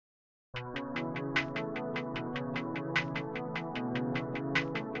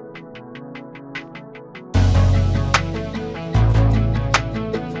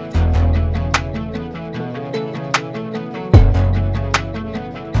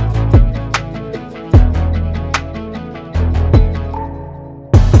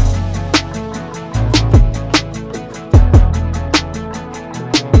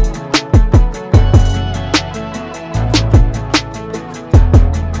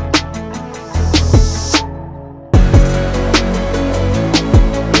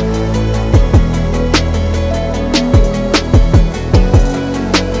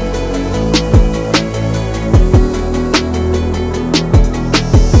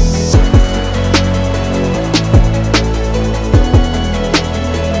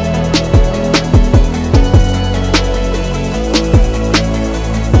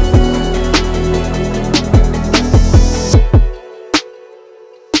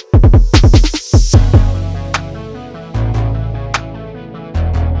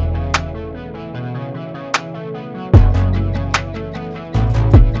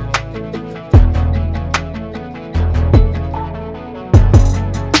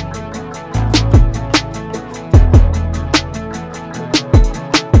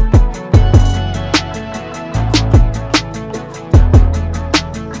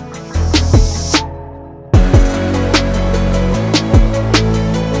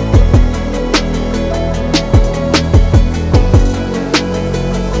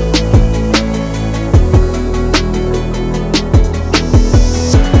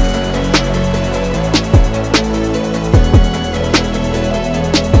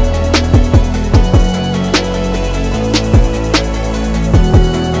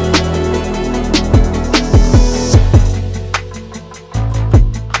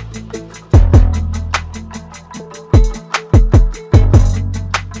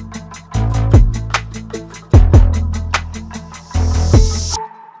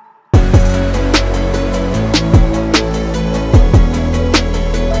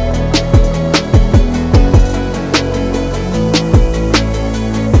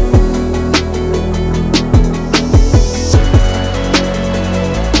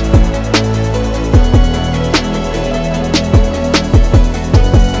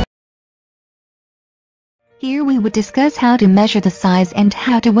would discuss how to measure the size and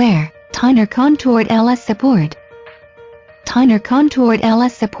how to wear Tynor Contoured L.S. Support. Tynor Contoured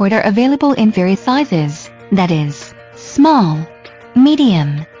L.S. Support are available in various sizes, that is, small,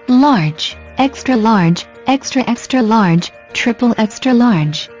 medium, large, extra large, extra extra large, triple extra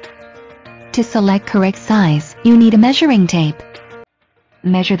large. To select correct size, you need a measuring tape.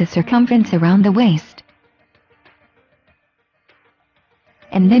 Measure the circumference around the waist,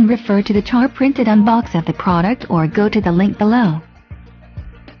 and then refer to the chart printed on box of the product or go to the link below.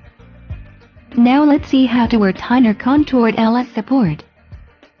 Now let's see how to wear Tynor Contoured L.S. Support.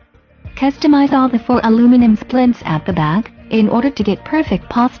 Customize all the 4 aluminum splints at the back, in order to get perfect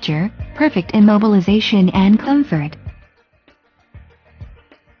posture, perfect immobilization and comfort.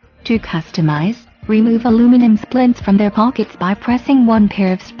 To customize, remove aluminum splints from their pockets by pressing one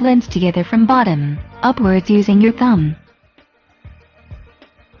pair of splints together from bottom upwards using your thumb.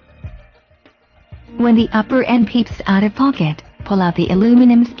 When the upper end peeps out of pocket, pull out the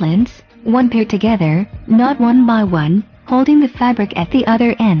aluminum splints, one pair together, not one by one, holding the fabric at the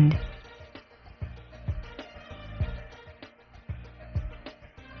other end.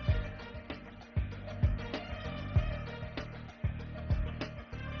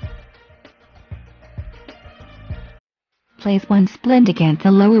 Place one splint against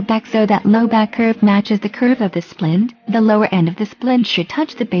the lower back so that low back curve matches the curve of the splint. The lower end of the splint should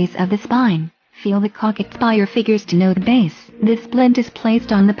touch the base of the spine. Feel the coccyx by your fingers to know the base. This splint is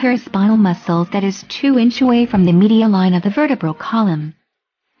placed on the paraspinal muscles that is 2 inches away from the medial line of the vertebral column.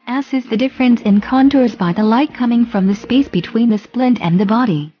 Assess the difference in contours by the light coming from the space between the splint and the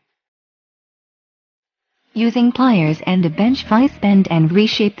body. Using pliers and a bench vise, bend and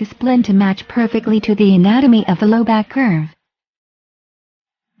reshape the splint to match perfectly to the anatomy of the low back curve.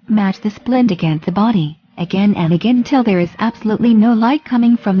 Match the splint against the body, again and again until there is absolutely no light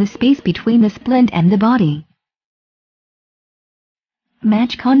coming from the space between the splint and the body.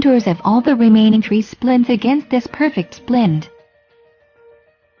 Match contours of all the remaining 3 splints against this perfect splint.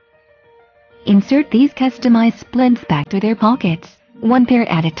 Insert these customized splints back to their pockets, one pair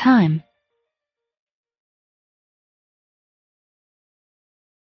at a time.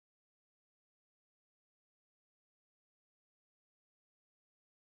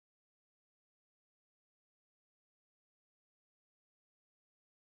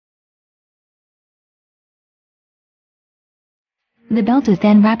 The belt is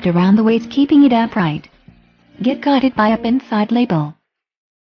then wrapped around the waist, keeping it upright. Get guided by up inside label.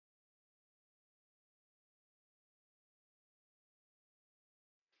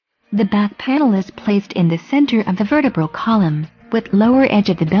 The back panel is placed in the center of the vertebral column, with lower edge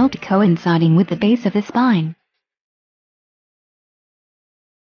of the belt coinciding with the base of the spine.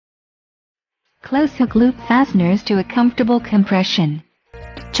 Close hook loop fasteners to a comfortable compression.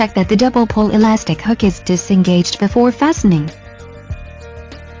 Check that the double pull elastic hook is disengaged before fastening.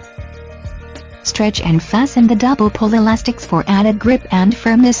 Stretch and fasten the double pull elastics for added grip and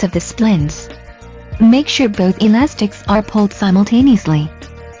firmness of the splints. Make sure both elastics are pulled simultaneously.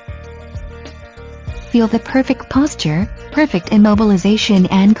 Feel the perfect posture, perfect immobilization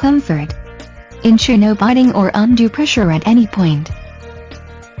and comfort. Ensure no biting or undue pressure at any point.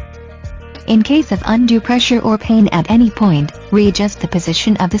 In case of undue pressure or pain at any point, readjust the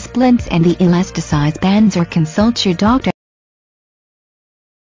position of the splints and the elasticize bands or consult your doctor